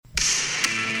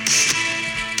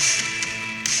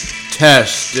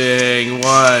Testing.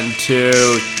 1, 2,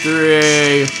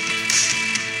 3.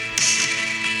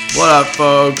 What up,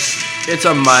 folks? It's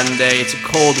a Monday. It's a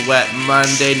cold, wet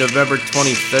Monday, November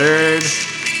 23rd.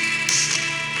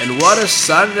 And what a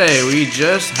Sunday we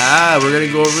just had. We're going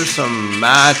to go over some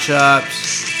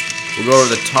matchups. We'll go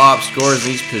over the top scores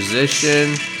in each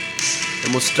position. And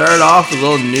we'll start off with a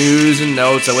little news and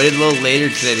notes. I waited a little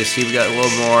later today to see if we got a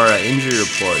little more injury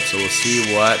reports. So we'll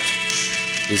see what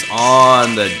is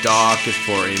on the docket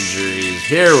for injuries.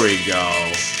 Here we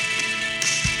go.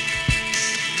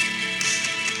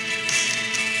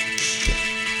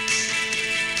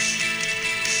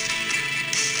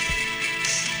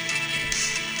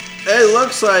 It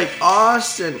looks like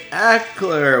Austin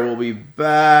Ekeler will be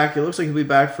back. It looks like he'll be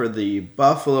back for the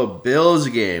Buffalo Bills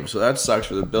game. So that sucks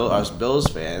for us Bills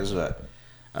fans. But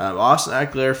Austin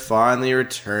Ekeler finally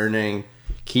returning.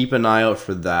 Keep an eye out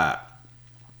for that.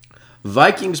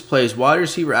 Vikings plays wide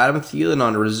receiver Adam Thielen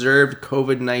on a reserved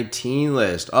COVID-19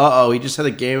 list. He just had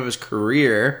a game of his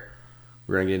career.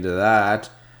 We're going to get into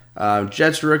that.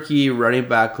 Jets rookie running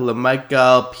back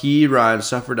La'Mical Perine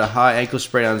suffered a high ankle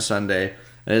sprain on Sunday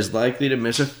and is likely to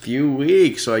miss a few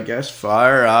weeks. So I guess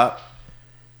fire up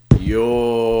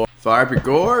your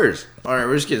gores. All right,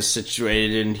 we're just getting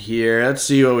situated in here. Let's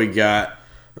see what we got.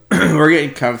 We're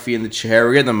getting comfy in the chair.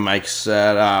 We're getting the mic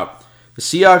set up. The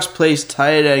Seahawks placed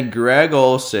tight end Greg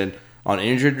Olsen on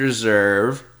injured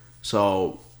reserve.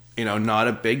 So, not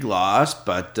a big loss,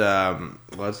 but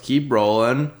let's keep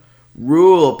rolling.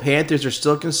 Rule, Panthers are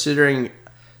still considering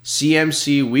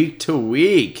CMC week to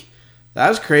week.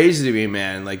 That's crazy to me,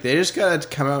 man. Like, they just got to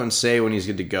come out and say when he's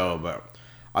good to go. But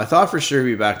I thought for sure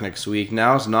he'd be back next week.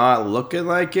 Now it's not looking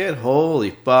like it. Holy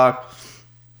fuck.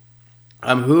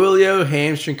 Julio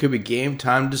hamstring could be game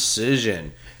time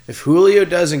decision. If Julio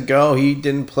doesn't go, he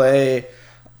didn't play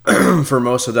for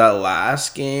most of that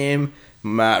last game.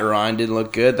 Matt Ryan didn't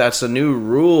look good. That's a new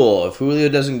rule. If Julio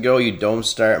doesn't go, you don't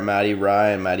start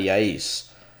Matty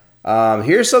Ice.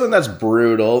 Here's something that's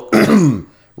brutal.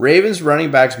 Ravens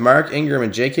running backs Mark Ingram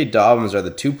and J.K. Dobbins are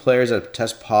the two players that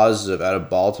test positive out of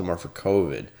Baltimore for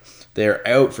COVID. They are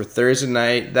out for Thursday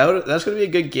night. That's going to be a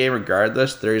good game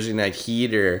regardless. Thursday night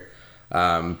heater.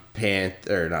 Not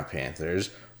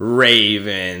Panthers.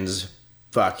 Ravens,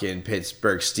 fucking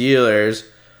Pittsburgh Steelers.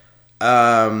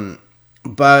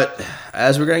 But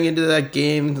as we're going into that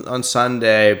game on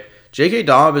Sunday, J.K.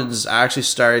 Dobbins actually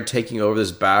started taking over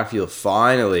this backfield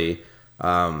finally.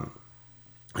 And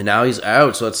now he's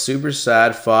out, so it's super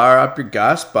sad. Fire up your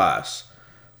gas bus.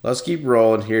 Let's keep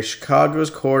rolling here.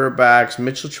 Chicago's quarterbacks,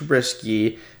 Mitchell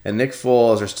Trubisky and Nick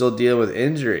Foles, are still dealing with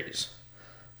injuries.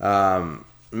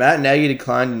 Matt Nagy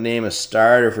declined to name a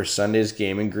starter for Sunday's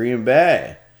game in Green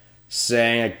Bay,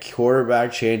 saying a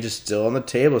quarterback change is still on the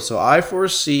table. So I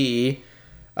foresee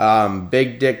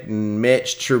Big Dick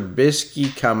Mitch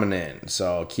Trubisky coming in.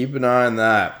 So keep an eye on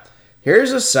that.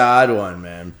 Here's a sad one,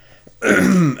 man.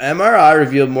 MRI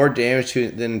revealed more damage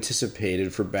than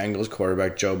anticipated for Bengals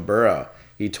quarterback Joe Burrow.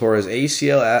 He tore his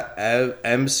ACL,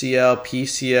 MCL,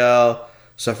 PCL,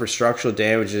 suffered structural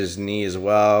damage to his knee as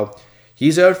well.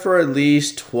 He's out for at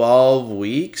least 12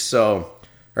 weeks, 12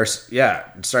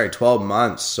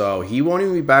 months. So he won't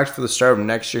even be back for the start of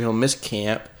next year. He'll miss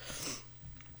camp,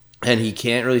 and he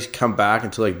can't really come back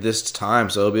until this time.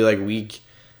 So it'll be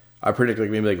I predict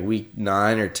maybe week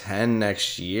 9 or 10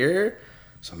 next year.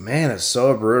 So man, that's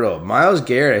so brutal. Myles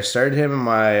Garrett, I started him in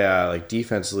my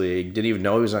defense league. Didn't even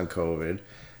know he was on COVID.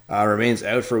 Remains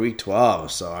out for week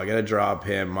 12, so I gotta drop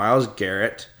him. Myles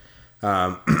Garrett.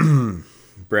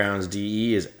 Browns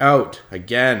DE is out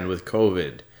again with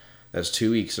COVID. That's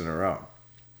 2 weeks in a row.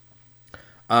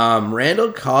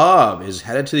 Randall Cobb is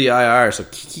headed to the IR, so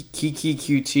Kiki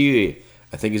QT,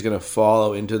 I think he's going to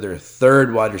follow into their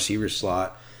third wide receiver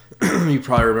slot. You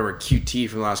probably remember QT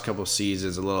from the last couple of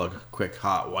seasons, a little quick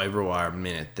hot waiver wire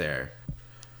minute there.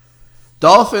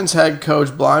 Dolphins head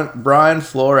coach Brian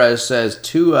Flores says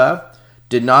Tua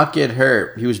did not get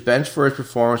hurt. He was benched for his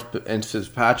performance, and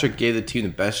Fitzpatrick gave the team the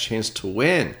best chance to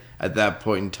win at that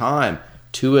point in time.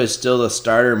 Tua is still the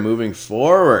starter moving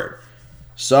forward.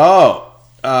 So,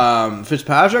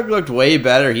 Fitzpatrick looked way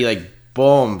better. He,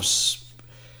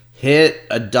 hit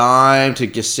a dime to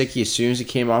Gesicki as soon as he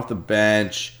came off the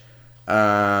bench.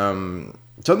 Something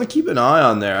to keep an eye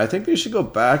on there. I think they should go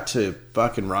back to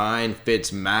fucking Ryan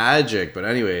Fitz magic. But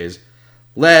anyways,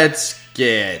 let's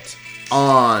get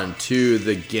on to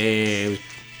the game.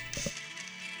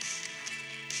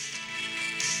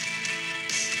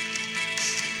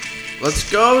 Let's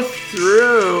go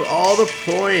through all the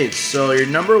points. So your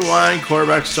number one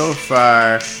quarterback so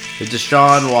far is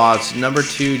Deshaun Watson. Number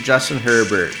two, Justin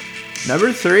Herbert.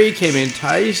 Number 3 came in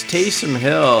Taysom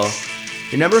Hill.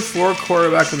 Your number 4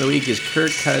 quarterback of the week is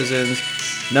Kirk Cousins.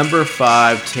 Number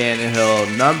 5,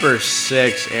 Tannehill. Number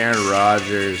 6, Aaron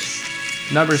Rodgers.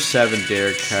 Number 7,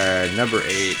 Derek Carr. Number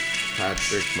 8,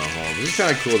 Patrick Mahomes. This is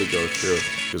kind of cool to go through.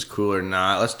 If it was cool or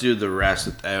not. Let's do the rest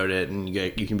without it, and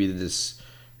you can be this,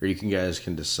 or you guys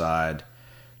can decide.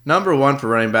 Number 1 for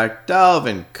running back,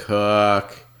 Dalvin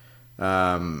Cook.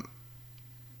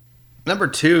 Number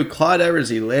 2, Clyde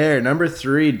Edwards-Helaire. Number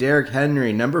 3, Derrick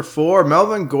Henry. Number 4,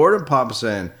 Melvin Gordon pops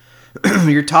in.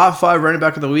 Your top 5 running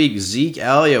back of the week, Zeke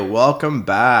Elliott. Welcome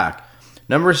back.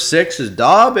 Number 6 is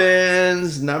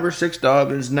Dobbins. Number 6,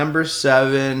 Dobbins. Number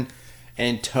 7,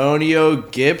 Antonio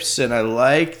Gibson. I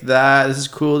like that. This is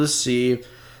cool to see.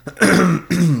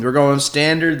 We're going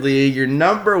standard league. Your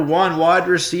number 1 wide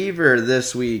receiver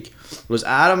this week was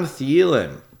Adam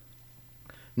Thielen.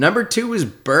 Number 2 is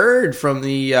Bird from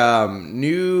the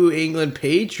New England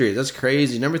Patriots. That's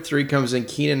crazy. Number 3 comes in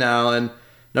Keenan Allen.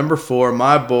 Number 4,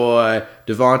 my boy,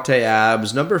 Devontae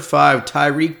Adams. Number 5,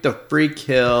 Tyreek the Freak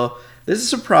Hill. This is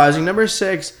surprising. Number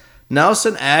 6,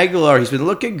 Nelson Aguilar. He's been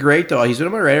looking great, though. He's been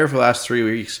on my radar for the last 3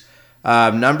 weeks.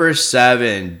 Number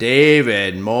 7,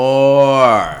 David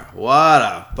Moore. What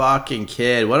a fucking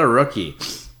kid. What a rookie.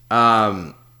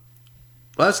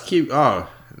 Let's keep... Oh,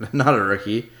 not a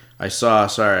rookie. I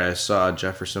saw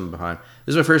Jefferson behind.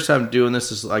 This is my first time doing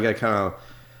this. I got to kind of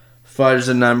fudge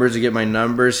the numbers to get my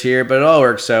numbers here, but it all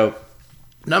works out.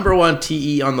 Number 1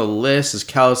 TE on the list is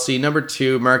Kelsey. Number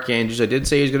 2, Mark Andrews. I did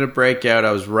say he was going to break out.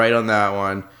 I was right on that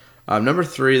one. Number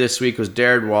 3 this week was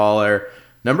Darren Waller.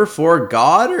 Number 4,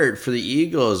 Goddard for the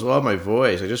Eagles. Well, my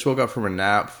voice. I just woke up from a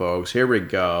nap, folks. Here we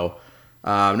go.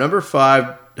 Number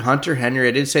 5, Hunter Henry.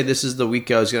 I did say this is the week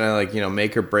I was going to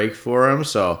make or break for him,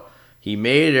 so he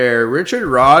made it. Richard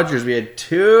Rodgers. We had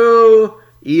 2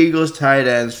 Eagles tight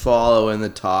ends follow in the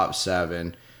top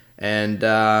 7. And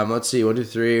let's see, 1, 2,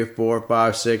 3, 4,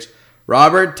 5, 6.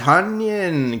 Robert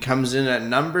Tonyan comes in at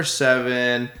number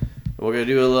 7. We're going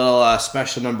to do a little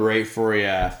special number 8 for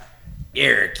you,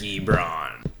 Eric Ebron.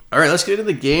 All right, let's get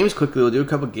into the games quickly. We'll do a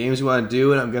couple games we want to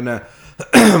do, and I'm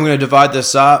gonna divide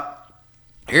this up.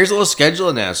 Here's a little schedule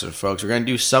announcement, folks. We're going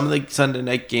to do some of the Sunday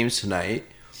night games tonight,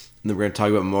 and then we're going to talk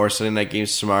about more Sunday night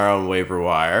games tomorrow on Waiver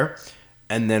Wire.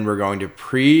 And then we're going to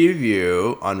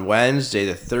preview on Wednesday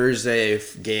the Thursday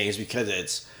games because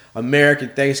it's American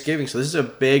Thanksgiving. So this is a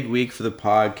big week for the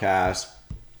podcast.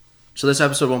 So this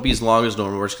episode won't be as long as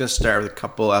normal. We're just going to start with a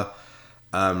couple of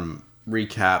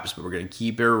recaps, but we're going to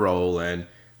keep it rolling.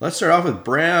 Let's start off with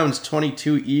Browns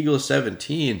 22, Eagles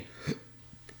 17.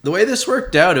 The way this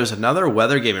worked out, it was another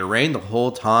weather game. It rained the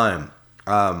whole time.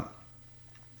 And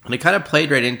it kind of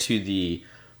played right into the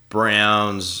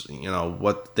Browns,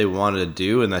 what they wanted to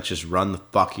do, and that's just run the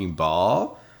fucking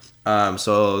ball.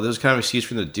 So there's kind of an excuse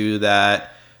for them to do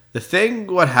that.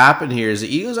 What happened here is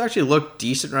the Eagles actually looked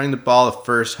decent running the ball the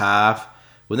first half.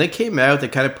 When they came out, they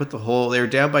kind of put they were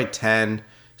down by 10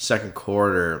 second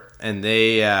quarter, and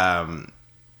they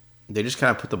just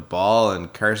kind of put the ball in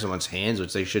Carson Wentz's hands,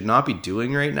 which they should not be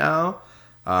doing right now.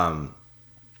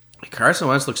 Carson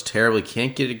Wentz looks terrible. He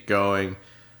can't get it going.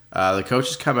 The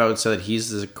coaches come out and said that he's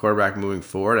the quarterback moving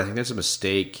forward. I think that's a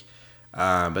mistake.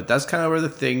 But that's kind of where the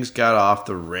things got off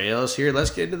the rails here. Let's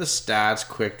get into the stats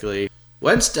quickly.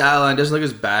 Wentz's stat line doesn't look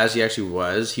as bad as he actually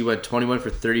was. He went 21 for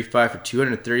 35 for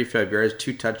 235 yards,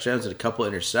 2 touchdowns, and a couple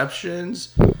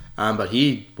interceptions. But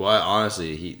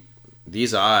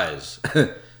these eyes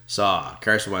saw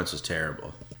Carson Wentz was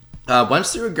terrible.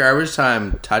 Wentz threw a garbage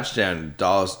time touchdown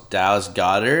to Dallas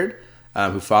Goedert,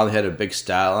 who finally had a big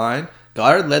stat line.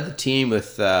 Goddard led the team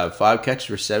with 5 catches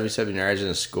for 77 yards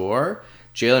and a score.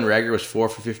 Jalen Reagor was 4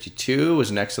 for 52, was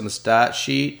next on the stat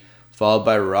sheet, followed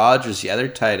by Rodgers, the other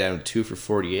tight end, 2 for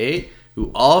 48,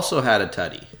 who also had a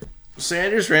tutty.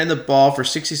 Sanders ran the ball for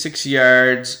 66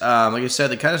 yards. Like I said,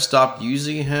 they kind of stopped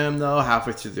using him, though,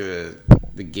 halfway through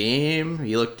the game.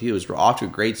 He was off to a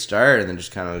great start, and then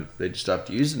they just stopped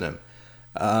using him.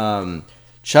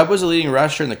 Chubb was the leading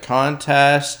rusher in the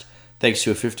contest, thanks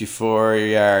to a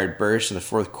 54-yard burst in the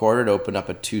fourth quarter to open up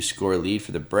a 2-score lead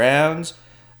for the Browns.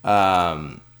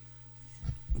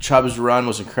 Chubb's run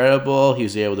was incredible. He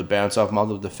was able to bounce off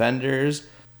multiple defenders.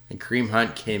 And Kareem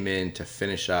Hunt came in to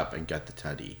finish up and got the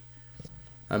tutty.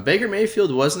 Baker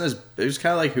Mayfield wasn't as... It was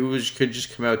kind of like could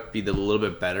just come out be a little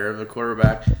bit better of a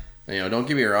quarterback. Don't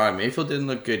get me wrong. Mayfield didn't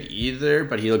look good either,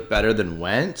 but he looked better than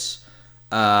Wentz.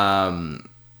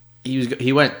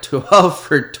 He went 12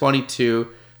 for 22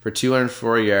 for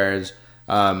 204 yards.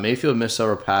 Mayfield missed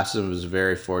several passes and was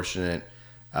very fortunate.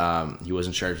 He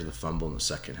wasn't charged with a fumble in the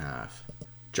second half.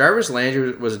 Jarvis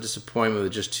Landry was a disappointment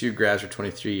with just 2 grabs for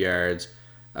 23 yards.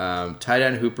 Tight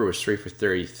end Hooper was 3 for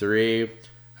 33.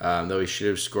 Though he should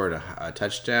have scored a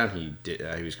touchdown, he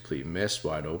was completely missed,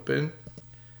 wide open.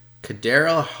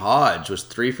 Kadarrell Hodge was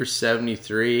 3 for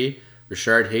 73.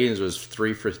 Rashard Higgins was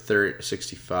 3 for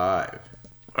 65.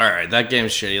 All right, that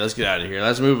game's shitty. Let's get out of here.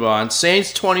 Let's move on.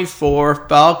 Saints 24,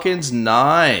 Falcons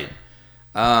 9.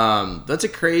 That's a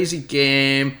crazy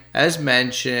game. As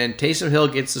mentioned, Taysom Hill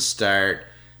gets the start.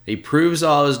 He proves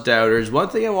all his doubters. One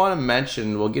thing I want to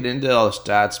mention, we'll get into all the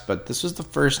stats, but this was the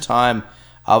first time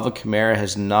Alvin Kamara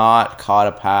has not caught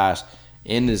a pass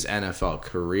in his NFL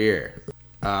career.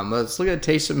 Let's look at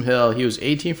Taysom Hill. He was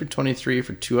 18 for 23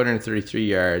 for 233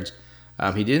 yards.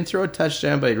 He didn't throw a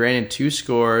touchdown, but he ran in 2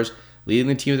 scores, leading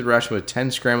the team with rushing with 10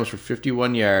 scrambles for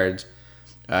 51 yards.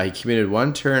 He committed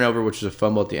 1 turnover, which was a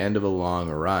fumble at the end of a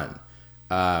long run.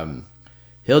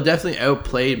 Hill definitely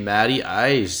outplayed Matty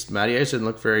Ice. Matty Ice didn't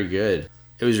look very good.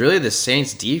 It was really the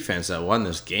Saints' defense that won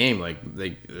this game.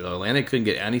 Atlanta couldn't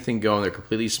get anything going. They're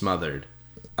completely smothered.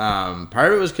 Part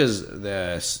of it was because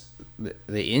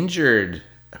they injured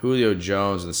Julio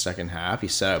Jones in the second half. He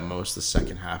sat out most of the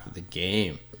second half of the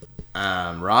game.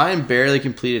 Ryan barely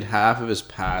completed half of his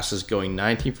passes, going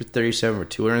 19 for 37 for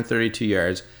 232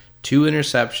 yards, 2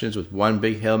 interceptions with 1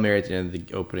 big Hail Mary at the end of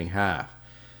the opening half.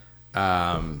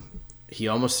 He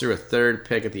almost threw a 3rd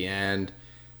pick at the end.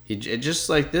 This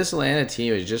Atlanta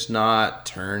team is just not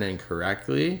turning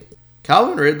correctly.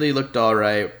 Calvin Ridley looked all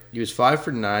right. He was 5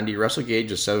 for 90. Russell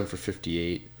Gage was 7 for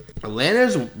 58.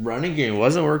 Atlanta's running game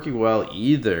wasn't working well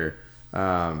either,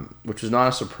 which was not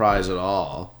a surprise at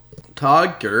all.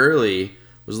 Todd Gurley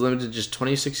was limited to just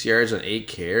 26 yards on 8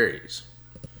 carries.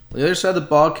 On the other side of the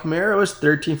ball, Kamara was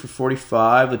 13 for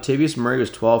 45. Latavius Murray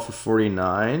was 12 for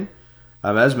 49.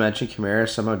 As mentioned, Kamara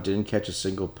somehow didn't catch a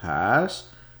single pass.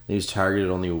 He was targeted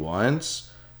only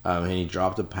once, and he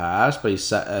dropped a pass, but he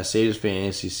saved his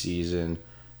fantasy season,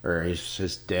 or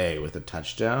his day, with a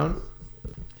touchdown.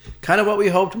 Kind of what we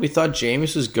hoped when we thought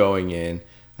Jameis was going in.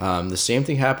 The same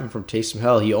thing happened from Taysom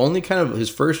Hill. He only his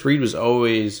first read was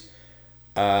always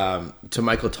to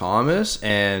Michael Thomas,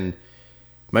 and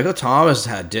Michael Thomas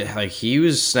he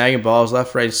was snagging balls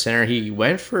left, right, center. He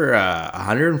went for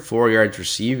 104 yards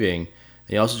receiving.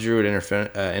 He also drew an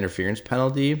interference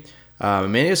penalty.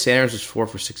 Emmanuel Sanders was 4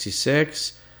 for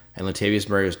 66, and Latavius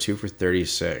Murray was 2 for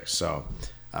 36. So,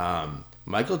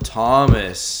 Michael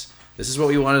Thomas, this is what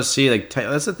we want to see.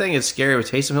 That's the thing. It's scary with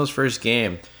Taysom Hill's first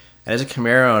game. And as a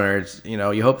Kamara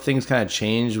owner, you hope things kind of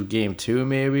change with game 2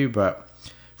 maybe. But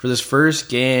for this first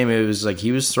game, it was like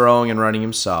he was throwing and running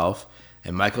himself,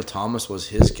 and Michael Thomas was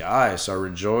his guy. So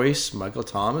rejoice, Michael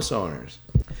Thomas owners.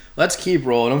 Let's keep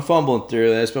rolling. I'm fumbling through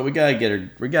this, but we gotta get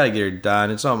her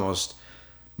done. It's almost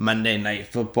Monday Night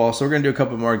Football, so we're gonna do a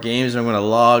couple more games, and I'm gonna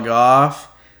log off.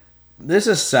 This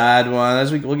is a sad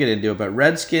one. We'll get into it, but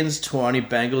Redskins 20,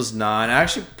 Bengals 9. I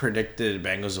actually predicted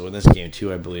Bengals to win this game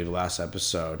too, I believe, last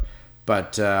episode.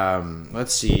 But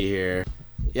let's see here.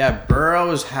 Yeah, Burrow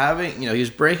was he was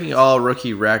breaking all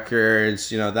rookie records.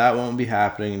 That won't be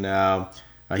happening now.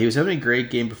 He was having a great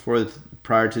game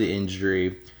prior to the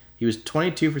injury. He was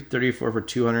 22 for 34 for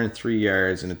 203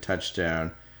 yards and a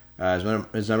touchdown. His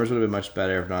numbers would have been much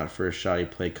better if not for a shoddy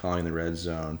play calling in the red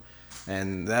zone.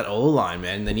 And that O-line,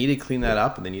 man, they need to clean that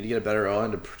up, and they need to get a better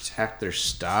O-line to protect their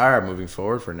star moving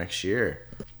forward for next year.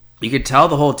 You could tell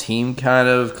the whole team kind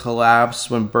of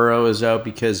collapsed when Burrow was out,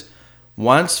 because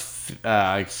once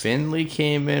Finley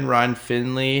came in, Ron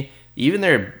Finley, even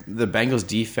the Bengals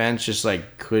defense just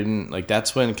couldn't,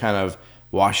 that's when kind of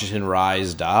Washington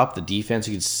rised up. The defense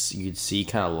you could see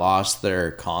kind of lost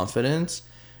their confidence,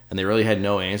 and they really had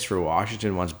no answer for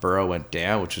Washington once Burrow went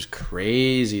down, which was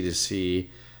crazy to see.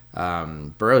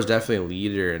 Burrow's definitely a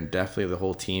leader, and definitely the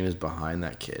whole team is behind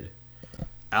that kid.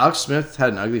 Alex Smith had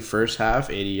an ugly first half,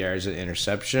 80 yards and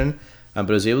interception, but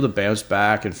was able to bounce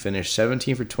back and finish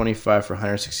 17 for 25 for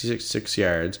 166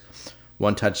 yards,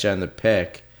 1 touchdown the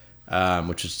pick,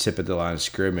 which was tip at the line of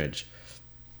scrimmage.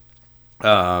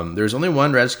 There was only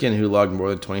one Redskin who logged more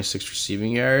than 26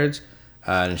 receiving yards,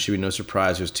 and it should be no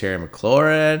surprise it was Terry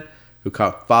McLaurin, who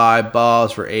caught 5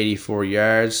 balls for 84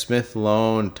 yards. Smith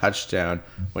lone touchdown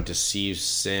went to Steve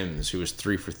Sims, who was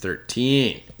 3 for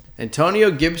 13.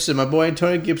 Antonio Gibson, my boy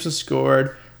Antonio Gibson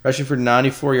scored, rushing for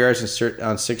 94 yards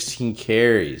on 16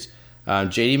 carries.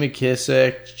 J.D.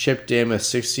 McKissick chipped in with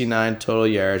 69 total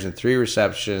yards and 3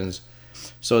 receptions.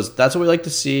 So that's what we like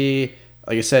to see.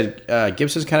 Like I said,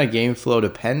 Gibson's kind of game flow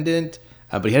dependent,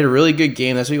 but he had a really good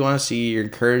game. That's what you want to see. You're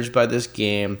encouraged by this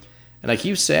game. And I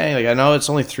keep saying, I know it's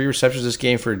only 3 receptions this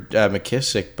game for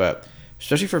McKissick, but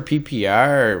especially for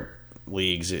PPR,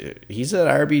 leagues. He's at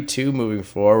RB2 moving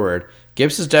forward.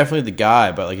 Gibbs is definitely the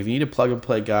guy, but like if you need a plug and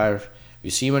play guy, if you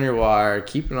see him on your wire,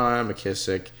 keep an eye on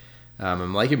McKissick.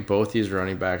 I'm liking both these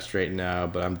running backs right now,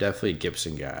 but I'm definitely a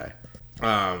Gibson guy.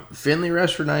 Finley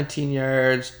rushed for 19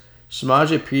 yards.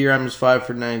 Samaje Perine was 5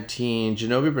 for 19.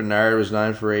 Genobi Bernard was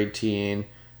 9 for 18.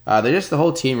 The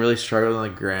whole team really struggled on the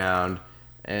ground.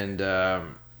 And,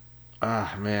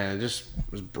 man, it just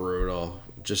was brutal.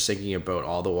 Just thinking about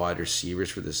all the wide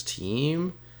receivers for this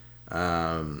team.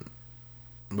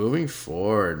 Moving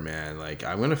forward, man, like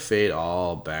I'm gonna fade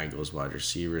all Bengals wide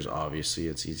receivers. Obviously,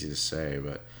 it's easy to say,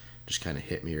 but just kind of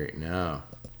hit me right now.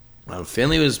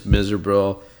 Finley was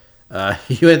miserable.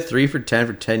 He went 3 for 10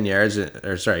 for 10 yards.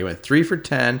 He went 3 for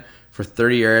 10 for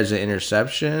 30 yards and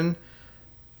interception.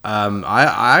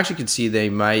 I actually could see they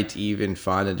might even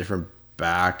find a different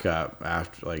backup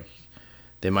after, like,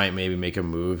 they might maybe make a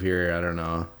move here. I don't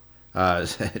know.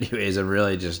 Anyways, I'm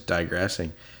really just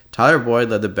digressing. Tyler Boyd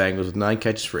led the Bengals with 9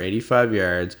 catches for 85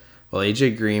 yards, while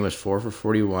A.J. Green was 4 for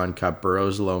 41, caught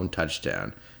Burrow's lone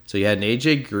touchdown. So you had an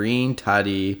A.J. Green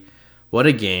tutty. What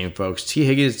a game, folks. T.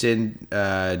 Higgins did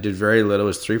very little. It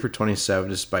was 3 for 27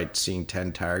 despite seeing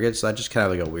 10 targets. So that's just kind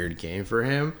of like a weird game for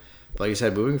him. But like I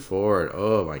said, moving forward,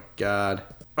 oh my God.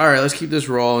 All right, let's keep this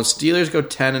rolling. Steelers go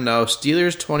 10-0.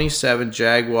 Steelers 27,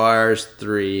 Jaguars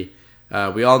 3.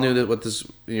 We all knew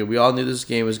this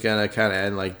game was gonna kind of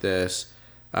end like this.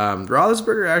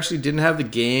 Roethlisberger actually didn't have the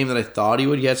game that I thought he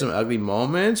would. He had some ugly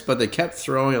moments, but they kept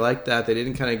throwing it like that. They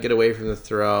didn't kind of get away from the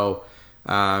throw.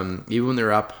 Even when they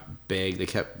were up big, they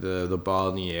kept the ball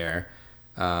in the air.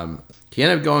 He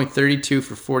ended up going 32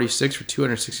 for 46 for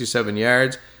 267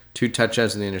 yards, 2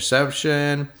 touchdowns and the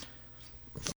interception.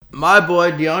 My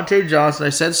boy Deontay Johnson, I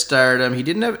said start him. He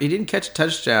didn't catch a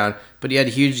touchdown, but he had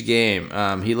a huge game.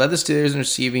 He led the Steelers in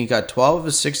receiving. He got 12 of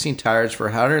his 16 targets for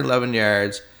 111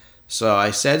 yards. So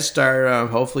I said start him.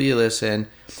 Hopefully you listen.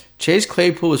 Chase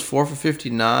Claypool was 4 for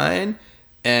 59,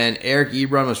 and Eric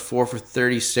Ebron was 4 for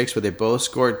 36, but they both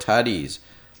scored tutties.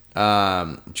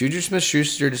 Juju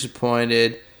Smith-Schuster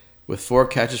disappointed with 4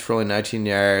 catches for only 19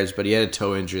 yards, but he had a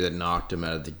toe injury that knocked him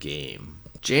out of the game.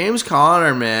 James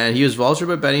Conner, man, he was vultured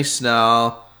by Benny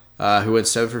Snell, who went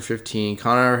 7 for 15.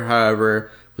 Conner, however,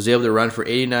 was able to run for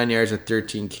 89 yards and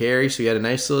 13 carries, so he had a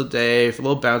nice little day, a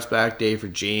little bounce back day for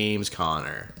James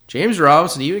Conner. James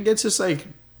Robinson even gets this like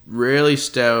really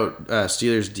stout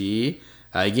Steelers D.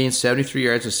 He gained 73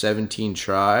 yards and 17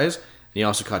 tries, and he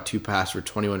also caught 2 passes for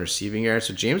 21 receiving yards.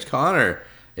 So James Conner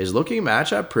is looking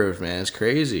matchup proof, man. It's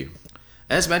crazy.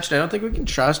 As mentioned, I don't think we can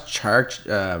trust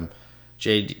DJ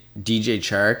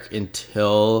Chark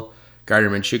until Gardner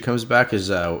Minshew comes back, because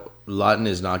Lutton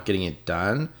is not getting it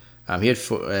done.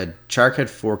 Chark had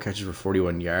 4 catches for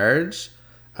 41 yards,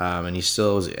 and he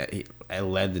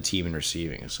led the team in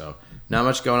receiving. So not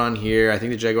much going on here. I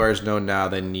think the Jaguars know now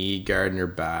they need Gardner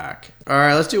back. All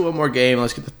right, let's do one more game.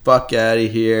 Let's get the fuck out of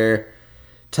here.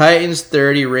 Titans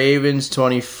 30, Ravens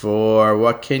 24.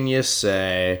 What can you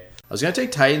say? I was going to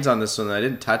take Titans on this one. I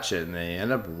didn't touch it, and they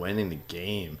ended up winning the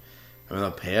game. I mean,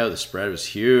 the payout, the spread was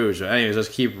huge. But anyways, let's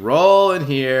keep rolling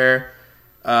here.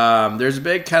 There's a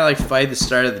big kind of like fight at the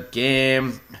start of the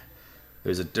game. It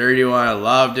was a dirty one. I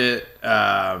loved it.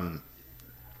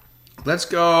 Let's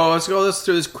go. Let's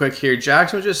do this quick here.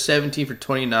 Jackson was just 17 for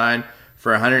 29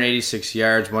 for 186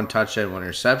 yards, 1 touchdown, 1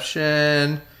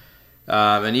 interception.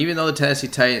 And even though the Tennessee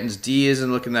Titans D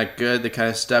isn't looking that good, they kind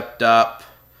of stepped up.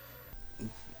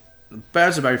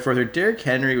 Bouncing back and forth here. Derrick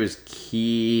Henry was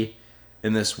key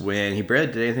in this win. He barely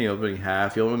did anything opening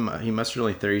half. He mustered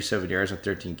only 37 yards on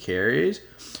 13 carries.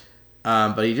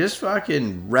 But he just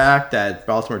fucking racked that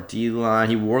Baltimore D-line.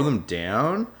 He wore them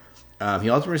down. He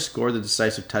ultimately scored the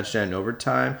decisive touchdown in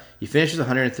overtime. He finished with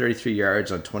 133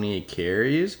 yards on 28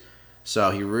 carries.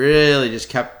 So he really just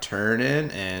kept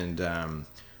turning and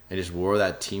just wore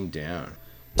that team down.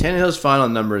 Tannehill's final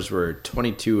numbers were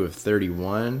 22 of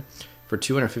 31 for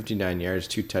 259 yards,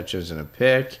 2 touchdowns, and a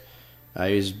pick.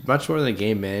 He was much more than a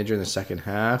game manager in the second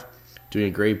half, doing a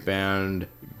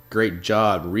great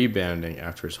job rebounding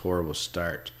after his horrible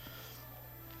start.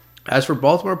 As for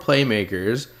Baltimore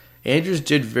playmakers, Andrews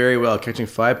did very well, catching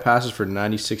 5 passes for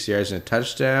 96 yards and a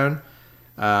touchdown.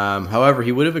 However,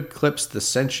 he would have eclipsed the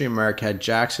century mark had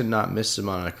Jackson not missed him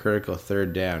on a critical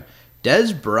 3rd down.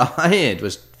 Dez Bryant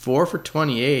was 4 for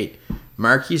 28.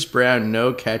 Marquise Brown,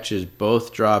 no catches,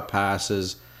 both drop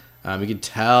passes. You could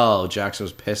tell Jackson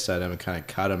was pissed at him and kind of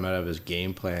cut him out of his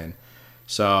game plan.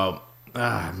 So,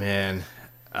 man,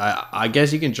 I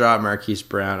guess you can drop Marquise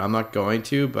Brown. I'm not going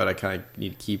to, but I kind of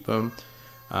need to keep him.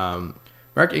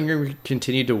 Mark Ingram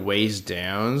continued to waste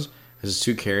downs, His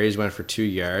 2 carries went for 2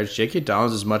 yards. J.K.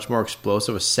 Dobbins is much more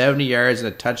explosive with 70 yards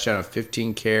and a touchdown of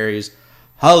 15 carries.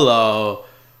 Hello.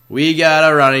 We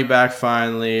got a running back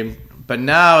finally. But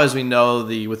now, as we know,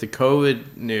 with the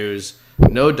COVID news,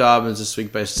 no Dobbins this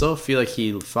week, but I still feel like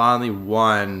he finally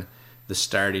won the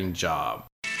starting job.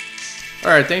 All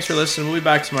right, thanks for listening. We'll be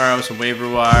back tomorrow with some waiver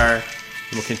wire,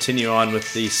 and we'll continue on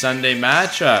with the Sunday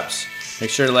matchups. Make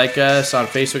sure to like us on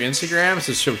Facebook, Instagram,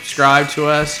 subscribe to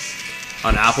us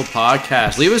on Apple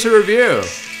Podcasts. Leave us a review.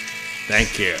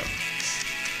 Thank you.